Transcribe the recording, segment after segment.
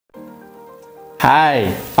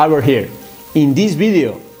Hi, Albert here. In this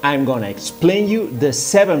video, I'm gonna explain you the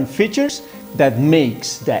 7 features that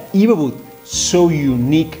makes the Evoboot so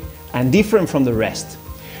unique and different from the rest,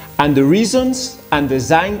 and the reasons and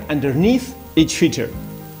design underneath each feature.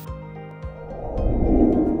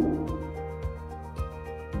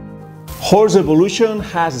 Horse evolution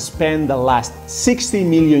has spent the last 60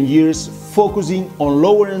 million years focusing on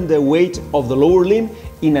lowering the weight of the lower limb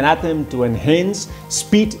in an attempt to enhance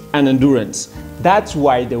speed and endurance. That's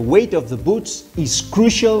why the weight of the boots is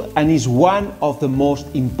crucial and is one of the most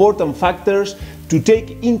important factors to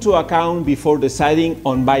take into account before deciding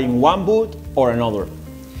on buying one boot or another.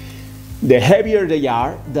 The heavier they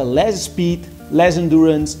are, the less speed, less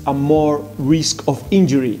endurance, and more risk of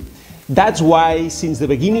injury. That's why since the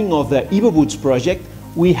beginning of the EvoBoots project,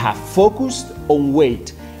 we have focused on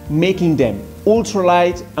weight, making them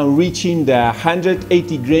ultralight and reaching the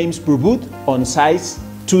 180 grams per boot on size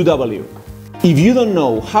 2W. If you don't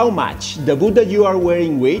know how much the boot that you are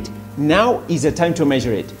wearing weighs, now is the time to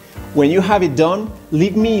measure it. When you have it done,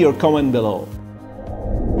 leave me your comment below.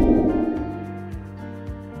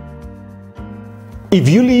 If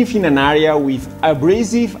you live in an area with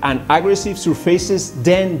abrasive and aggressive surfaces,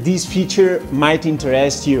 then this feature might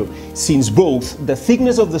interest you, since both the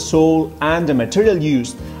thickness of the sole and the material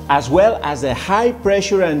used, as well as the high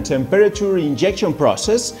pressure and temperature injection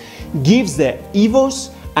process, gives the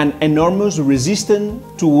Evos an enormous resistance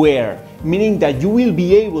to wear, meaning that you will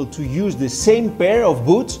be able to use the same pair of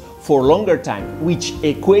boots for longer time, which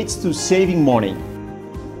equates to saving money.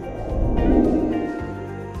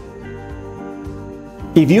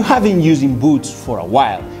 If you have been using boots for a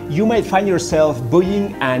while, you might find yourself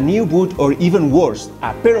buying a new boot, or even worse,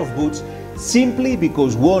 a pair of boots, simply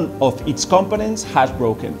because one of its components has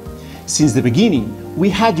broken. Since the beginning, we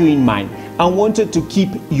had you in mind and wanted to keep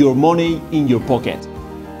your money in your pocket.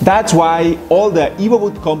 That's why all the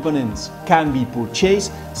Evoboot components can be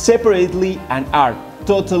purchased separately and are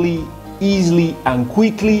totally, easily and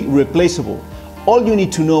quickly replaceable. All you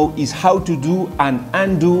need to know is how to do and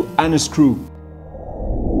undo and unscrew.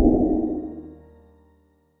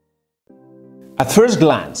 At first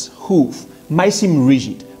glance, hooves might seem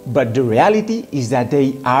rigid, but the reality is that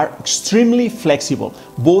they are extremely flexible,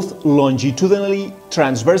 both longitudinally,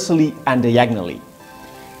 transversely and diagonally.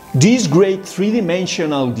 This great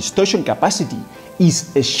three-dimensional distortion capacity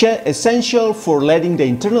is essential for letting the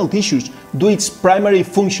internal tissues do its primary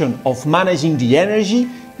function of managing the energy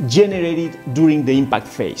generated during the impact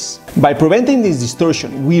phase. By preventing this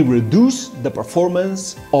distortion, we reduce the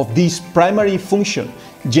performance of this primary function,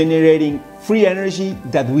 generating free energy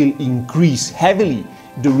that will increase heavily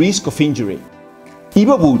the risk of injury.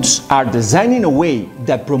 EvoBoots are designed in a way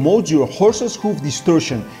that promotes your horse's hoof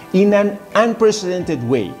distortion in an unprecedented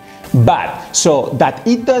way. But so that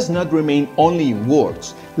it does not remain only in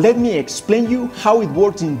words, let me explain you how it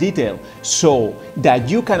works in detail so that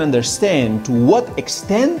you can understand to what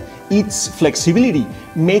extent its flexibility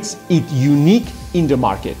makes it unique in the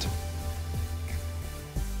market.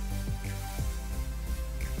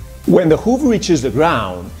 When the hoof reaches the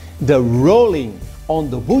ground, the rolling on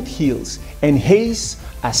the boot heels enhances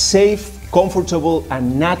a safe, comfortable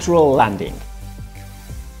and natural landing.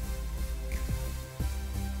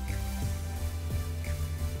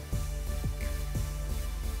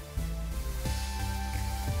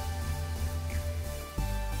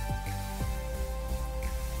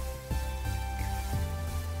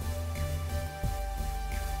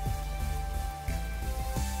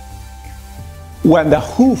 When the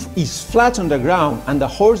hoof is flat on the ground and the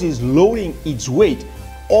horse is lowering its weight,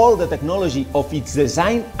 all the technology of its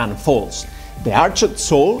design unfolds. The arched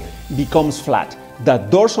sole becomes flat, the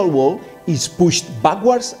dorsal wall is pushed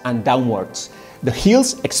backwards and downwards. The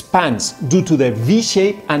heels expands due to the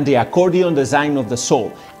V-shape and the accordion design of the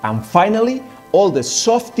sole. And finally, all the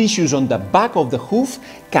soft tissues on the back of the hoof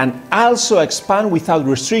can also expand without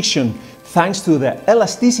restriction, thanks to the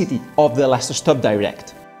elasticity of the Elastostop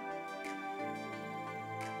Direct.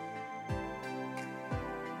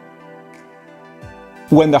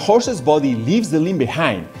 When the horse's body leaves the limb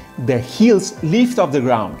behind, the heels lift off the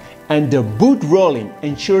ground and the boot rolling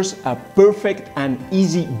ensures a perfect and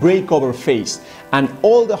easy breakover phase, and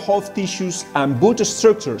all the hoof tissues and boot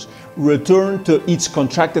structures return to its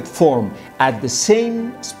contracted form at the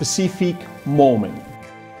same specific moment.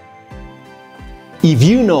 If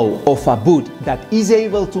you know of a boot that is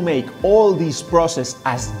able to make all this process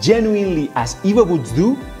as genuinely as EvoBoots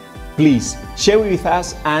do, please share it with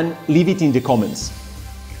us and leave it in the comments.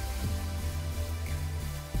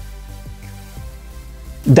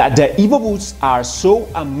 That the EvoBoots are so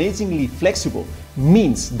amazingly flexible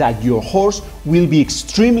means that your horse will be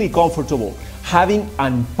extremely comfortable, having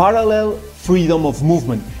unparalleled freedom of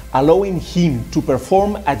movement, allowing him to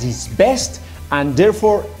perform at his best and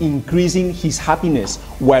therefore increasing his happiness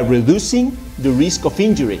while reducing the risk of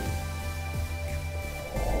injury.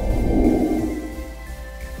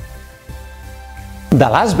 The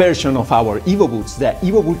last version of our EvoBoots, the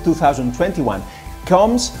Evoboot 2021,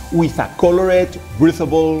 comes with a colored,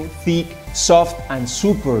 breathable, thick, soft and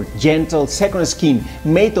super gentle second skin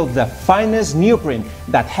made of the finest neoprene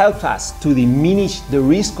that helps us to diminish the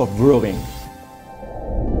risk of bruising.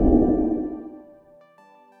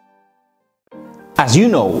 As you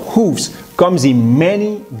know, hooves comes in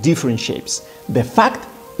many different shapes. The fact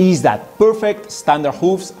is that perfect standard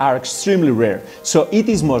hooves are extremely rare, so it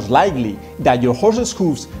is most likely that your horse's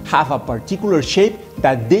hooves have a particular shape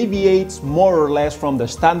that deviates more or less from the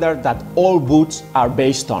standard that all boots are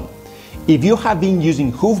based on. If you have been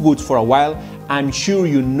using hoof boots for a while, I'm sure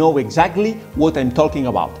you know exactly what I'm talking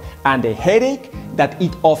about and the headache that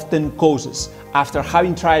it often causes after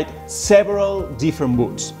having tried several different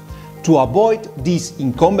boots. To avoid this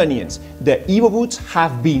inconvenience, the EvoBoots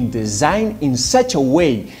have been designed in such a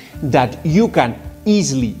way that you can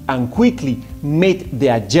easily and quickly make the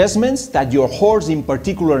adjustments that your horse in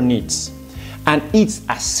particular needs. And it's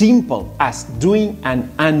as simple as doing and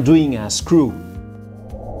undoing a screw.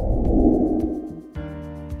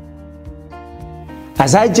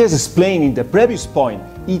 As I just explained in the previous point,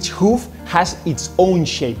 each hoof has its own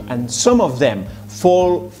shape and some of them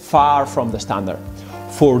fall far from the standard.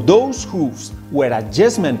 For those hooves where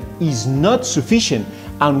adjustment is not sufficient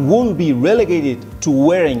and will be relegated to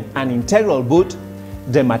wearing an integral boot,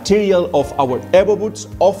 the material of our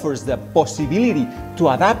EvoBoots offers the possibility to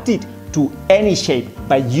adapt it to any shape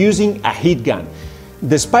by using a heat gun.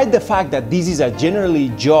 Despite the fact that this is a generally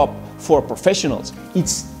job for professionals,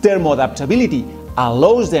 its thermo-adaptability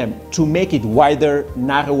allows them to make it wider,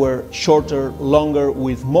 narrower, shorter, longer,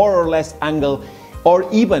 with more or less angle,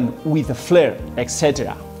 or even with a flare,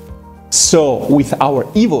 etc. So with our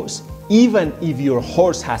Evos, even if your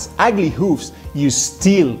horse has ugly hooves, you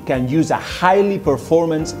still can use a highly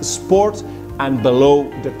performance sport and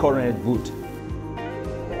below the coronet boot.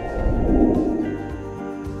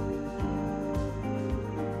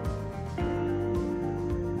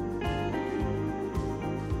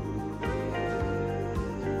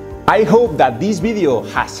 I hope that this video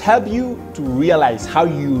has helped you to realize how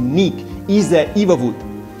unique is the Evoboot.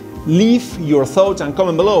 Leave your thoughts and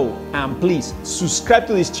comment below, and please subscribe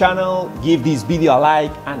to this channel, give this video a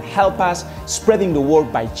like and help us spreading the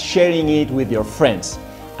word by sharing it with your friends.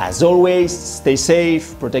 As always, stay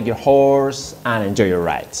safe, protect your horse and enjoy your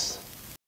rides.